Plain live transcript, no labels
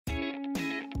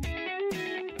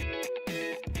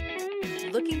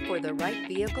Looking for the right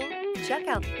vehicle? Check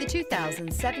out the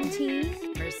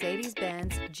 2017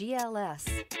 Mercedes-Benz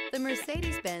GLS. The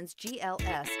Mercedes-Benz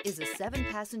GLS is a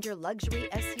 7-passenger luxury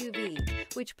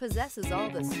SUV which possesses all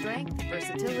the strength,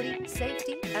 versatility,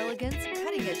 safety, elegance,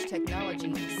 cutting-edge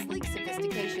technology, sleek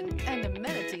sophistication, and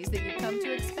amenities that you've come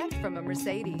to expect from a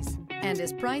Mercedes, and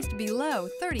is priced below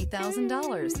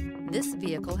 $30,000. This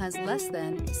vehicle has less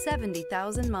than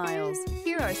 70,000 miles.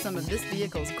 Here are some of this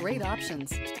vehicle's great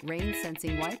options: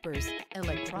 rain-sensing wipers,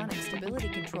 electronic stability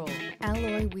control,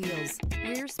 alloy wheels,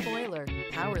 rear spoiler,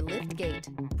 power lift gate,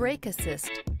 brake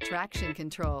assist, traction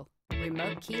control,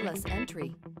 remote keyless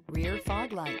entry, rear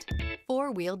fog light,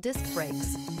 4-wheel disc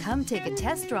brakes. Come take a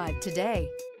test drive today.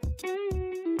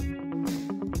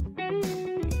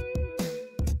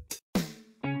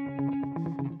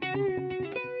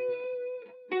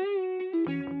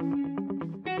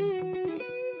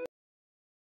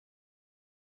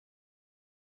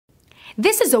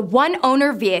 This is a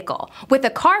one-owner vehicle with a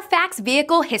Carfax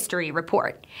Vehicle History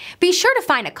Report. Be sure to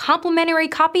find a complimentary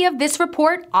copy of this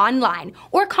report online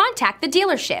or contact the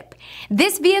dealership.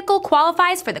 This vehicle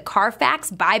qualifies for the Carfax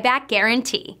Buyback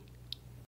Guarantee.